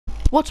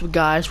What's up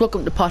guys,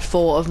 welcome to part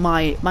 4 of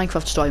my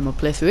Minecraft story mode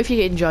playthrough. If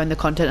you're enjoying the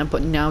content I'm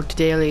putting out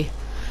daily,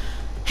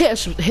 hit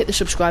the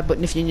subscribe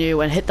button if you're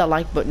new and hit that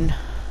like button.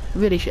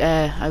 Really,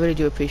 I really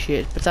do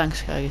appreciate it, but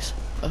thanks guys.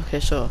 Okay,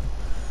 so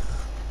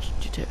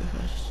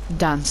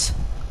dance.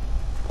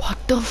 What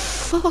the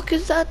fuck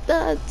is that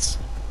dance?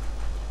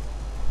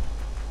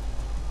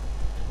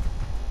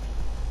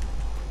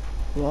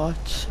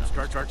 What?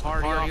 Start the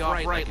party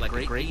off right like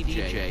a great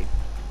DJ.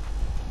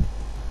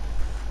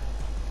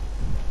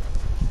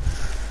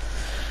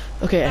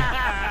 Okay,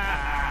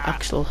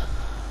 Axel.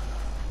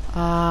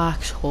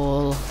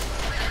 Axel.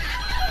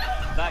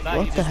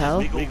 What the hell?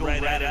 Wiggle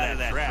right out of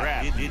that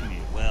trap, didn't you?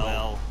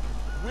 Well,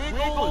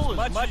 wiggle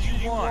as much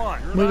as you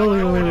want.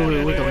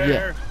 Wiggle,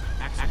 yeah.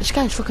 This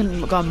guy's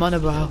fucking got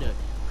monobrow.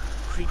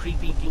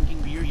 Creepy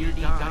bearded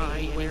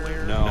guy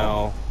anywhere?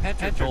 No.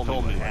 Petra told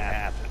me what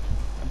happened.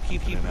 I'm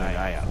keeping an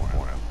eye out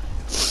for him.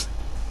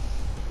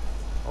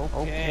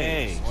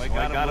 Okay, so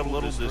I got a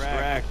little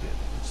distracted.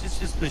 It's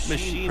just this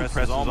machine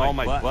presses all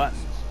my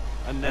buttons.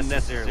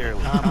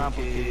 Unnecessarily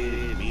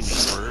complicated, meaning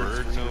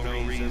words for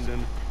no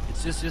reason.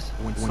 It's just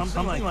when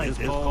something like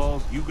this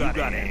calls, you got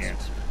to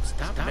answer.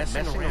 Stop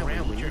messing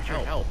around with your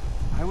help.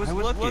 I was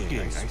looking,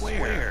 I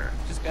swear.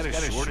 Just got a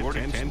short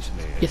attention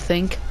span. You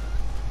think?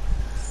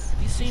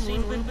 Have you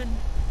seen Ruben?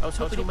 I was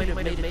hoping he might have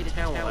made it to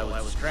town while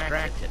I was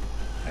distracted.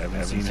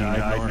 Haven't seen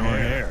hide nor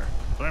hair.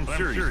 But I'm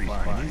sure he's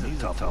fine. He's a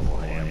tough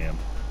old ham.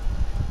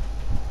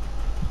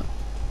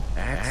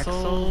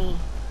 Axel?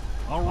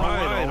 All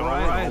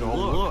right, I'll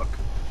look.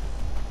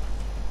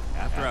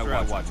 After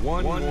I watch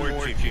one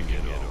more chicken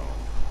get home.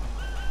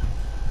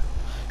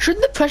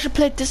 Shouldn't the pressure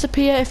plate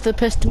disappear if the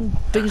piston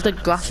brings the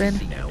glass in?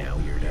 Now,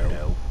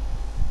 weirdo.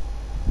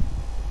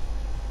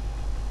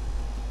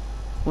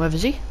 Where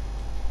is he?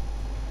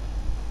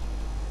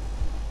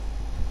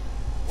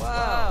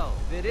 Wow,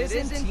 it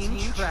isn't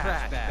Team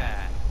Trash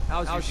Bag.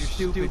 How's your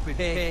stupid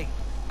pig?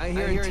 I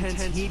hear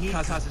intense heat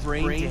causes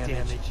brain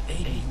damage.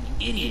 Hey,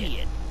 you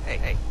idiot.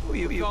 Hey, who are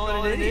you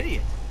calling an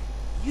idiot?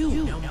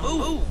 You now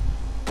move.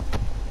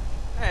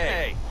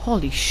 Hey.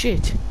 Holy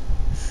shit.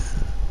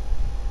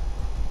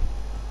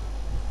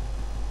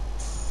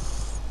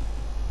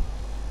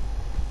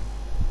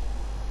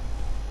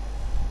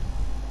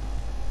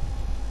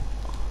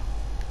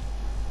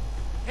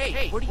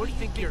 Hey, what do you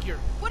think you're...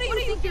 What do you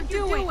think you're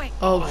doing?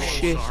 Oh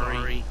shit.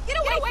 Sorry. Get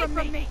away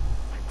from me!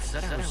 I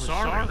said I was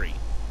sorry.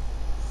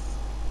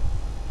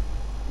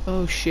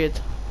 Oh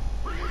shit.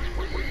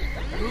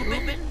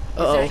 Ruben?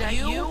 Uh-oh. Is that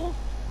you?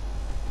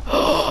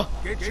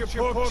 Get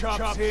your pork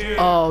chops here.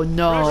 Oh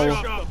no.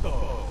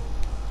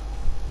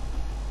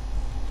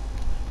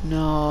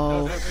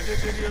 No.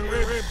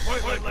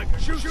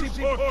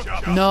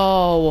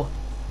 No.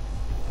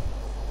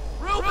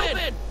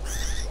 Ruben!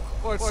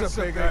 What's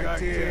the big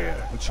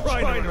idea?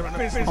 Trying to run a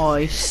business. Oh,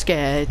 he's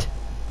scared.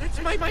 That's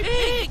my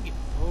pig!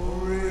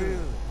 Oh, really?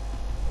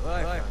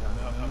 I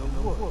found him in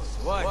the woods.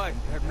 What?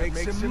 That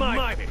makes him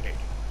my pig.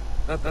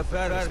 Not the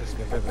fattest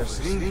I've ever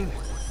seen.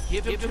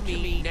 Give him to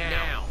me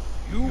now.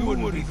 You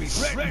wouldn't be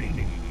threatening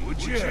me,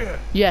 would you?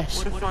 Yes.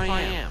 What if I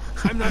am?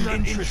 I'm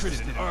not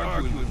interested in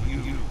arguing with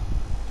you.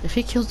 If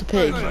he kills the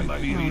pig. I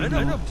might be led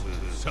up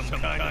to some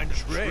kind of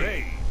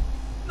trade.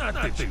 Not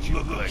that you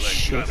look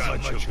like you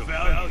got much of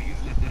value.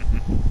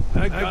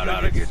 I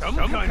gotta get some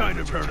kind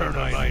of return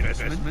on my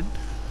investment.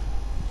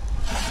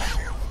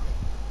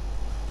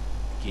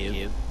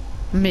 Give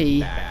Me.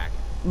 back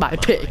My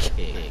pig.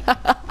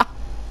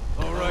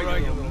 All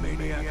right, you little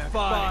maniac.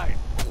 Fine.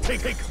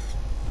 Take it.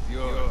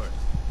 Yours.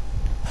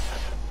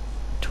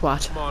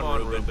 Twat. Come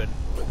on, Ruben.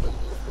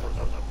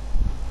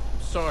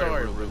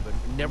 Sorry, Ruben.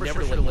 Never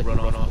should have let you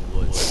run off in the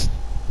woods.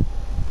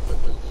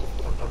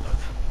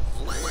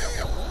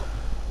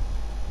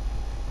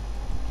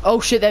 Oh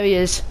shit, there he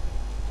is.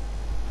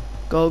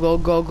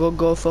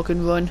 Go,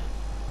 fucking run.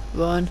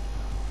 Run.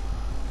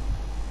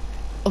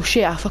 Oh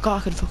shit, I forgot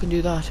I could fucking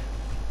do that.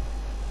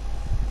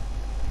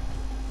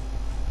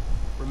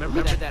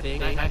 Remember that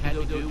thing I had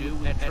to go do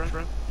with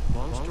Petra?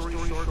 Long story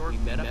short, we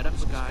met up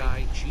with this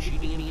guy,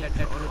 cheated me and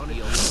Petra on a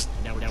deal,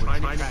 and now we're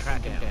trying to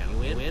track him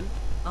down. You in?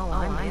 Oh,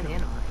 I'm in on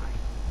it.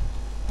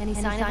 Any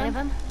sign of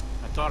him?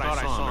 I thought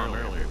I saw him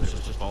earlier. It was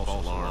just a false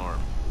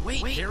alarm.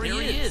 Wait, there he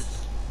is.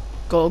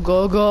 Go.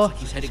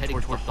 He's heading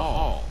toward the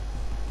hall.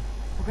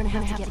 We're gonna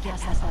have to get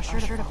past that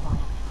shirt of mine.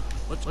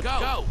 Let's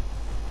go.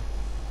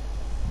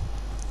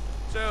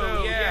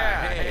 So,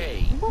 yeah,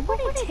 hey. What would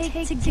it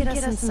take to get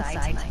us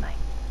inside tonight?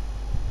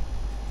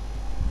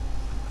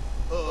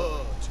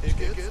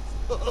 Tickets?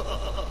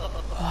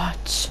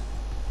 What?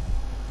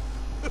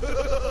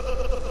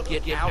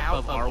 Get out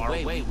of our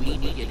way. We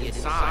need to get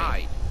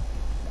inside.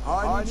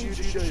 I need you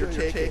to show your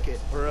ticket,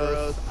 or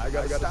else I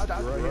gotta stop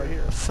you right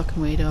here.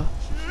 Fucking weirdo.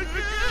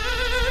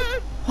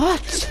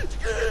 What?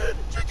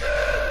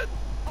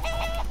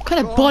 What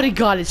kind of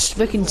bodyguard is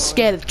freaking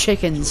scared of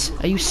chickens?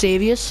 Are you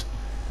serious?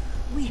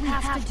 We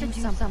have to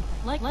do something.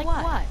 Like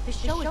what? The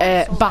show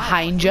is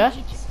Behind you.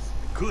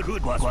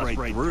 Could bust right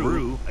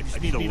through. I just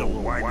need a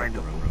little wider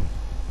room.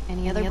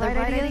 Any other bright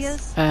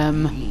ideas?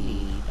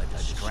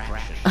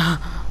 distraction. A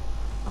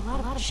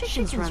lot of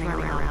chickens running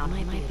around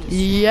might be a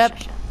Yep.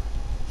 distraction.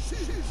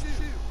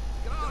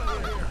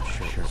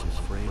 Sure, I'm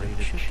afraid of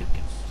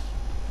chickens.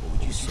 What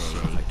would you say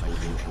if I told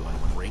you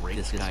I would break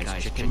this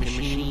guy's chicken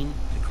machine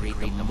to create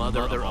the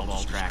mother of all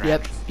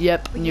distractions?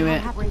 Yep, But knew you it.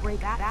 don't have to break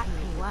that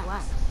many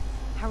less.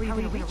 How are you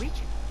going to reach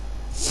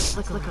it?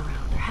 Look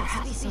around. There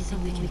has to be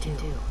something that you can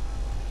do.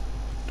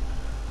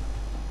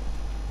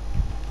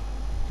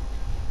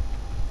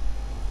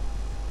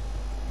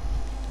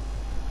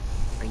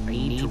 I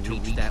need to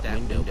reach that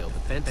window, but the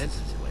fence is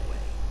in the way.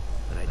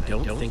 But I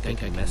don't think I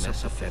can mess up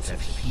the fence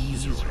if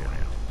he's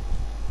around.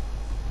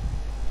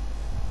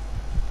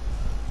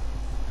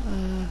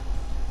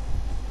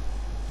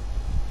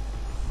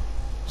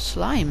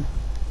 Slime.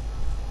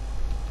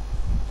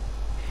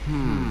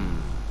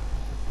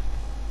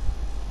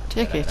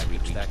 Take it.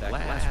 Reach that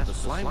glass with a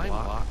slime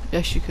block.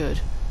 Yes, you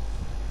could.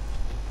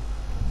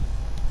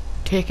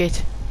 Take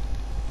it.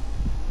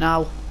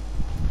 Now.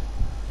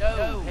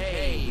 Oh,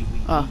 hey,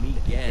 we Oh. meet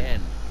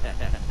again.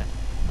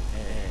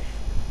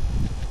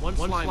 One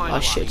slime Oh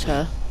block. shit,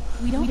 her.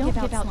 We don't give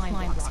out slime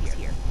blocks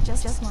here.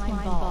 Just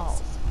slime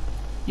balls.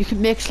 You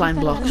can make slime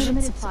We've got a blocks.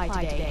 limited supply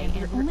today, and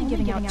we're only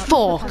giving out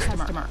Fuck. per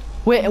customer.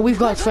 Wait, we've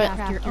got You could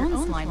craft your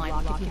own slime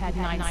block if you had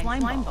 9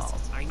 slime balls.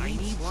 I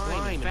need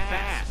slime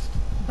fast.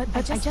 But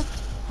I just...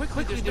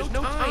 Quickly, there's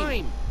no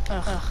time.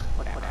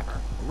 Whatever.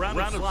 Round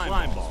of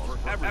slime balls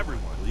for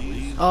everyone,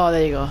 please. Oh,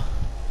 there you go.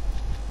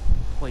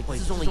 Wait,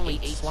 this is only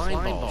 8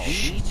 slime balls.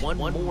 We need one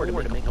more to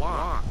make a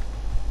block.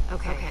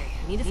 Okay.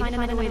 I need to find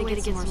another way to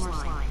get some more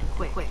slime.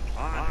 Quick.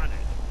 On it.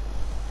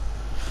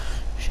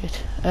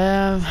 Shit.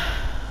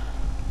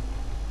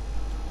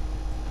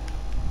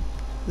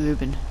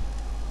 Ruben.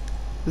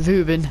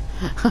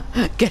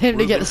 Get him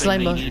to get the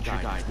slime ball.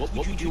 What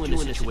would you do in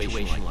a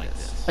situation like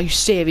this? Are you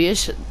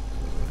serious?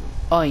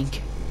 Oink.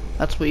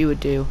 That's what you would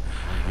do.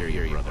 I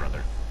hear you,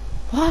 brother.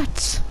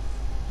 What?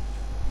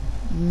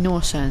 No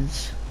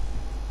sense.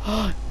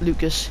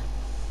 Lucas.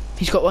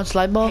 He's got one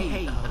slime ball?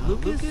 Hey,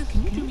 Lucas,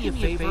 can you do me a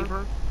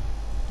favor?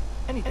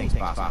 Anything's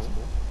possible.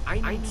 I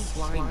need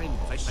slime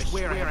balls. I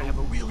swear I have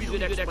a really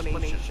good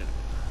explanation.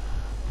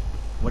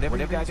 Whatever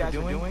you guys are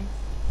doing,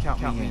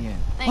 count me in.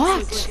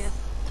 What?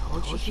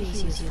 Told you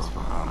she's useful.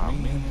 Oh,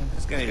 man.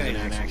 This guy isn't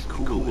actually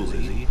cool,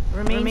 is he?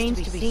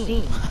 Remains to be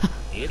seen.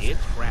 It's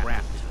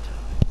crafting.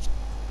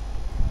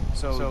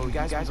 So you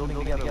guys building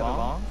together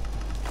long?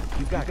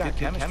 You've got good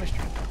chemistry.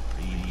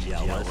 Are you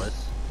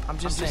jealous? I'm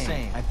just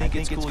saying. I think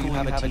it's cool you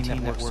have a team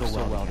that works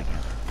so well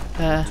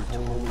together.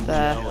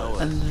 There,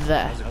 and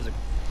there.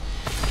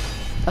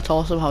 That's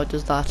awesome how it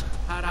does that.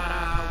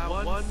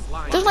 One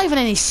slime. There's not even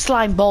any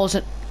slime balls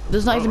in.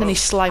 There's not even any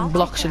slime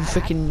blocks in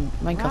freaking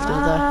Minecraft,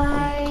 is there?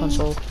 On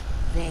console.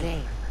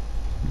 There.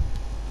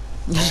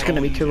 This is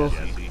gonna be cool.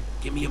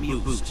 Give me a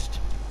boost.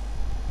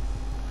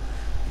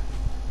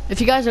 If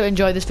you guys have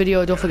enjoyed this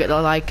video, don't forget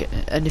to like,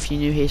 and if you're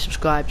new here,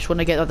 subscribe. Just want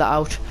to get that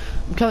out.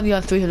 I'm currently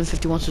on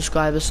 351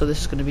 subscribers, so this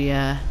is going to be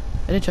an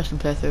interesting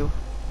playthrough.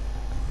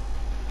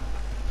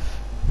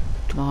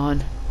 Come on.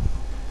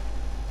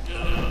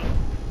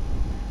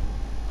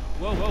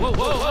 Whoa.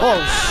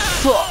 Oh,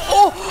 fuck.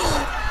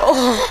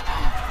 Oh!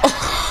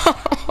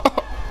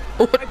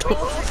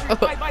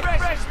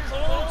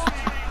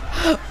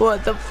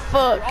 What the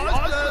fuck?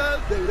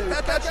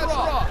 That's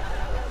wrong.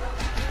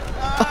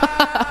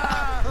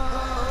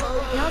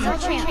 Now's our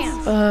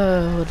chance.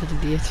 What an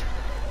idiot.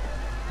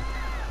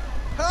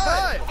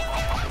 Hey!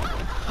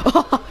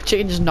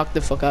 Chicken just knocked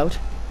the fuck out.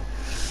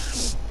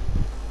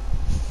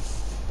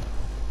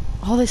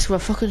 Oh, this were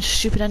fucking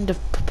stupid end of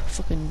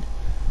fucking...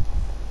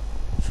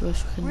 For a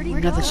fucking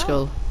nether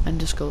skull.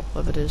 Ender skull,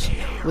 whatever it is.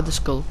 With the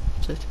skull.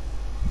 That's it.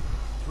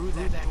 Through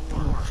that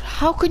door.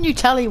 How can you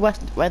tell he went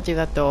through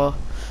that door?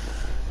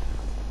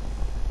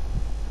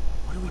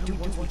 What do we do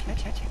once we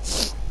catch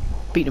it?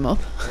 Beat him up.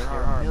 There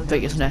are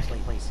Break his neck.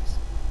 places.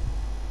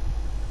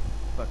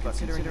 But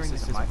considering this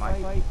is my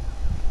fight,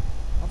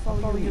 I'll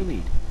follow your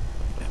lead.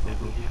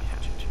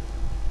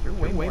 You're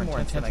way more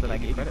intense than I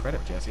gave you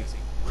credit for, Jesse.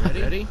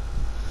 Ready?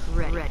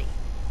 Ready.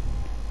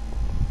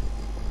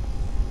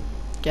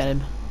 Get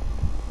him.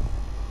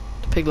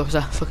 The pig looks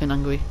that fucking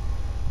angry.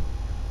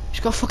 He's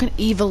got a fucking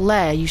evil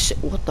lair. You sit.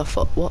 What the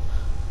fuck? What?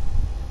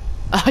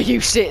 Ah,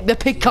 you sit. The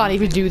pig can't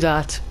even do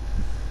that.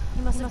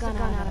 He must have gone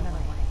out of my way.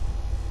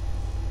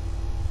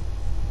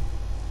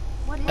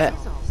 What is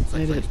this all?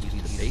 Maybe The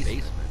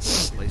basement.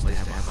 Place to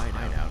have a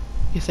hideout.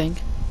 you think?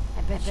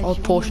 I bet All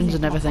you portions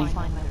and won't everything.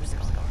 find my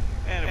whiskers.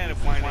 And if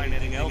we find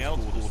anything else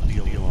cool to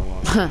deal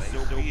along,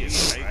 so be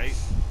it, right?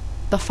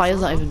 The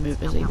fire's not even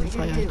moving. Is it even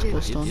fire? It's Say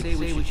glowstone.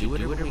 we should do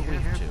whatever we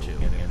have to.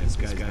 And this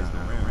guy's not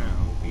around.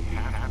 What we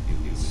have to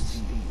do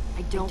is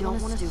I don't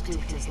want to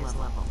stoop to his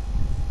level.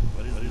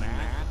 What is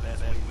that?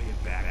 That's way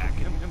back at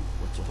him.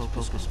 Let's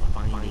focus on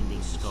finding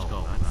the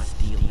skull, not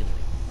stealing.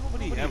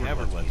 Nobody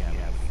ever lets me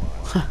have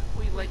fun.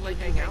 We like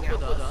hang out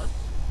with us.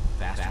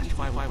 Fast we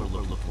find what we're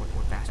looking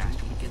for. Fast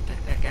we can get the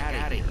heck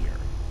out of here.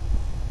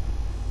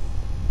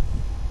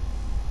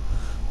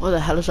 What the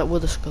hell is that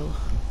with a skull?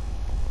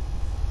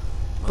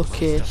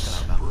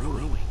 bookcase.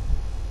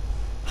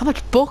 How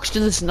much books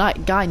does this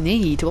guy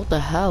need? What the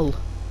hell? This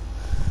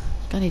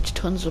guy needs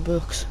tons of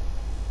books.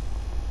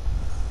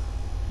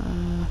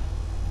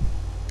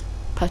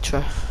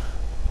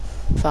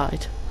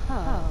 Petrified.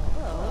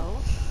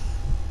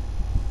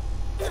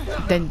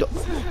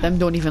 Them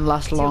don't even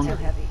last long. Too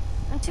heavy.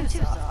 And too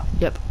soft.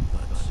 Yep.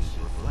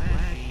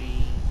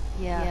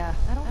 Yeah,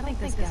 I don't think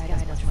this guy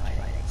does much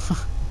fighting.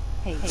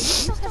 Hey, he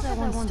still has that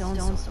one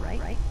stone sword,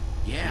 right?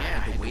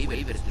 Yeah, the wave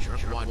it is the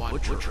jerkwad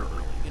butcher,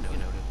 you know,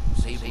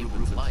 to save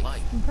Ruben's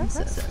life.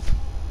 Impressive.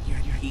 You're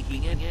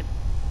peeking in,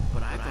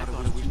 but I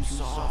thought it was too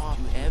soft,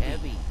 too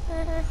heavy.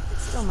 It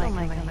still might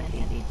come in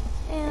handy.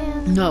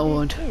 And No, it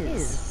won't. It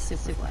is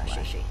super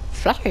flashy.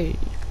 Flashy.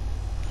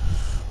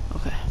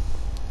 Okay.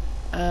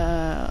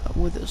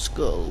 With a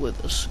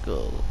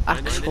skull.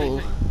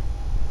 Axel.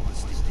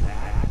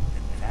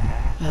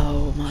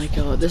 Oh my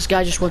god, this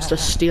guy just wants to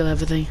steal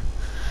everything.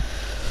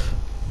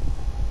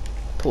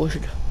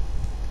 Potion.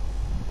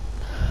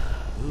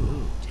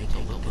 Ooh, take a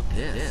look at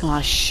this.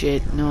 Oh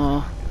shit,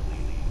 no.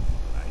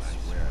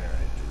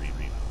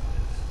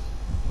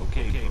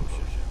 Okay, Potion.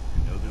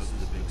 I know this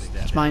is a big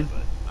step. It's mine.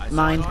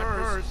 Mine.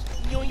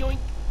 Yoink.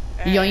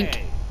 Yoink.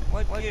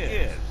 What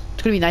gives?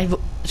 It's gonna be night.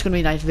 It's gonna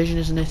be night vision,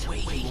 isn't it?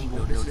 Wait, you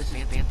won't notice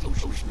fancy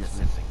potion is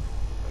missing.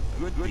 A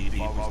good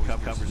thief always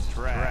covers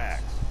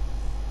tracks.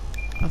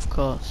 Of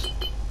course.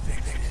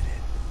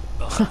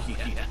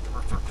 Yeah,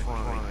 perfect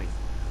crime.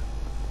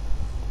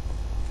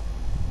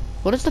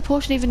 What does the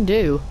potion even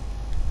do?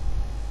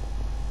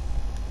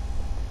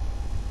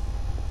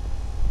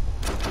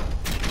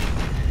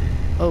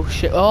 Oh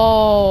shit.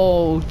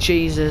 Oh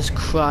Jesus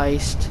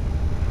Christ.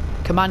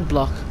 Command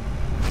block.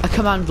 A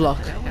command block.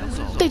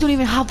 They don't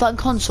even have that in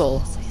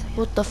console.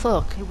 What the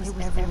fuck? It was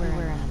everywhere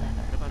in the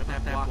leather. What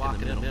about that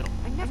block in the middle?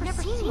 I've never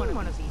seen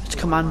one of these. It's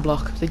command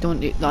block. They don't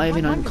need, not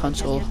even on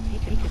console.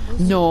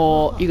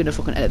 No, you're gonna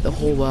fucking edit the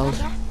whole world.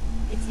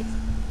 It's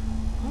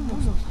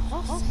almost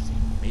pulsing.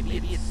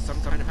 Maybe it's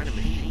some kind of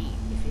machine.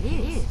 If it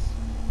is,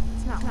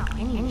 it's not like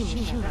any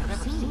machine I've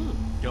ever seen.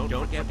 Don't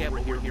forget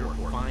what we're here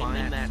for.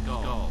 Find that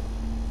skull.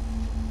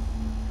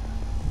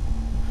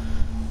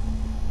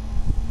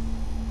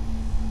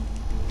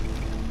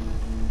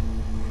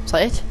 Is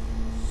that it?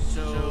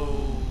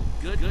 So,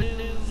 good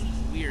news,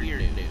 weird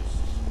news.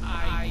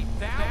 I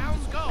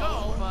found the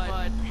skull,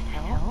 but...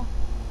 Hell?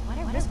 Why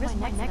did I risk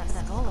my neck for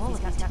that skull if he's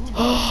got tattoos?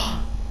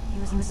 He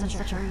was in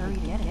such a hurry to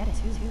get it,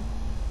 too.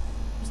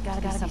 There's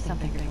gotta be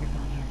something bigger going on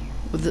here.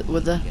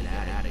 With the Get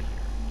out of here.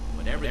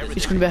 Whatever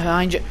he's gonna be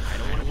behind you.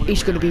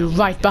 He's gonna be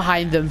right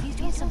behind them. He's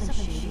doing something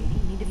shady.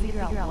 We need to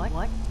figure out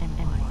what and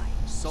why.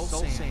 Soul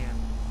sand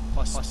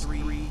plus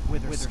 3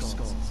 wither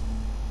skulls.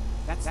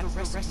 That's the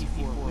recipe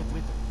for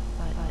wither.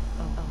 But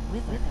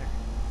wither.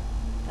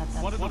 That's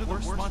One of the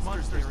worst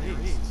monsters there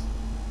is.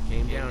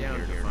 Came down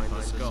here to find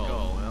the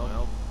skull.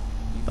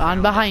 Well,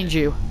 And behind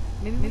you.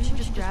 maybe we should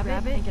just grab it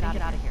and get out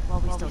of here while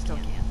we still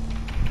can.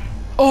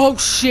 Oh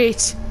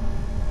shit!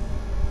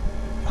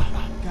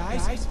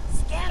 Guys,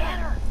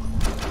 Scatter!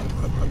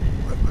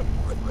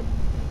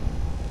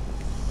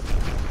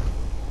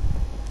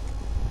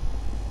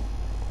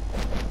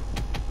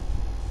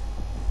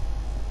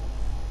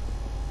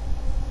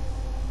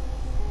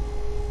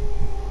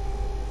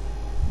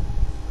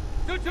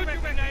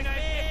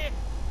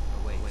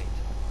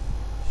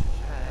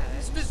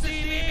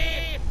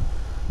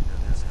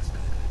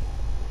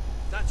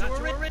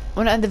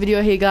 I'm gonna end the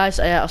video here, guys.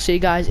 I'll see you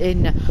guys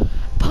in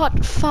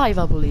part 5,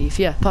 I believe.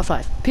 Yeah, part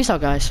 5. Peace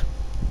out, guys.